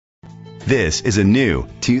This is a new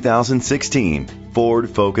 2016 Ford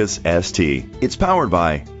Focus ST. It's powered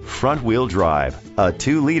by front-wheel drive, a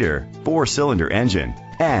 2-liter 4-cylinder engine,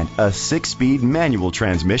 and a 6-speed manual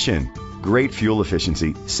transmission. Great fuel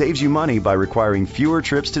efficiency saves you money by requiring fewer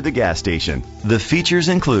trips to the gas station. The features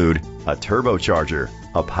include a turbocharger,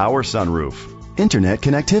 a power sunroof, internet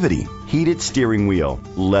connectivity, heated steering wheel,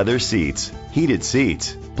 leather seats, heated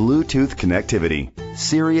seats, Bluetooth connectivity,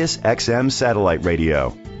 Sirius XM satellite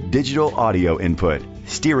radio, digital audio input,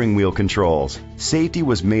 steering wheel controls. Safety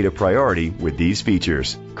was made a priority with these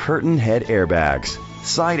features: curtain head airbags,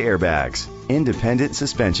 side airbags, independent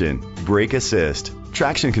suspension, brake assist,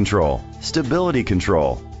 traction control, stability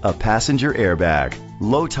control, a passenger airbag,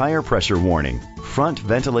 low tire pressure warning, front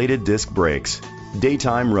ventilated disc brakes,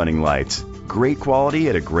 daytime running lights. Great quality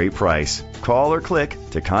at a great price. Call or click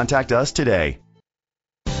to contact us today.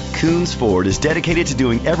 Koons Ford is dedicated to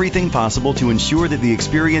doing everything possible to ensure that the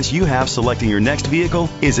experience you have selecting your next vehicle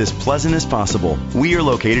is as pleasant as possible. We are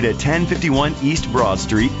located at 1051 East Broad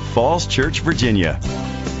Street, Falls Church, Virginia.